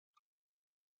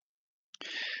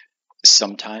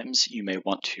Sometimes you may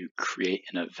want to create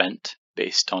an event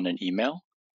based on an email.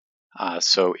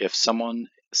 So if someone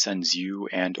sends you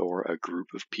and or a group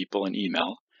of people an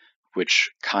email,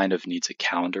 which kind of needs a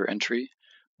calendar entry,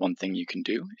 one thing you can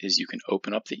do is you can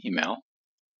open up the email,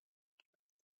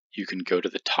 you can go to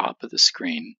the top of the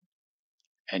screen,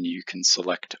 and you can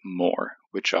select More,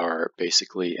 which are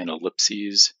basically an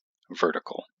ellipses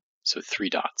vertical, so 3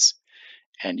 dots,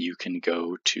 and you can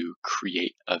go to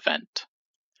Create Event.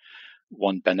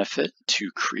 One benefit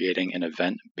to creating an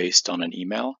event based on an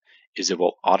email is it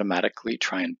will automatically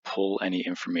try and pull any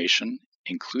information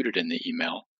included in the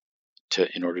email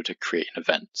in order to create an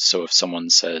event. So if someone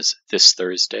says, this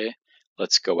Thursday,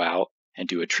 let's go out and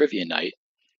do a trivia night,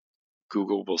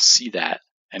 Google will see that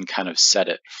and kind of set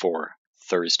it for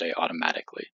Thursday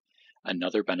automatically.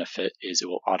 Another benefit is it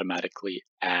will automatically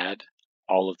add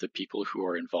all of the people who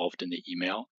are involved in the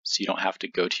email, so you don't have to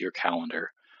go to your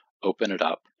calendar, open it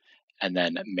up, and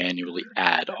then manually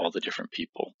add all the different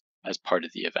people as part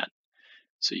of the event.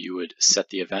 So you would set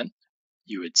the event,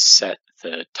 you would set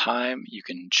the time, you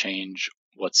can change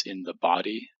what's in the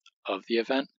body of the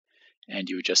event, and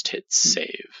you would just hit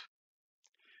save.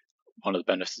 One of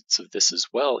the benefits of this as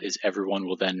well is everyone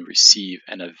will then receive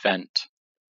an event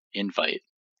invite,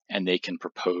 and they can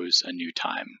propose a new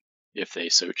time if they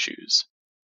so choose.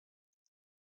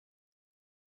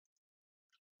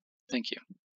 Thank you.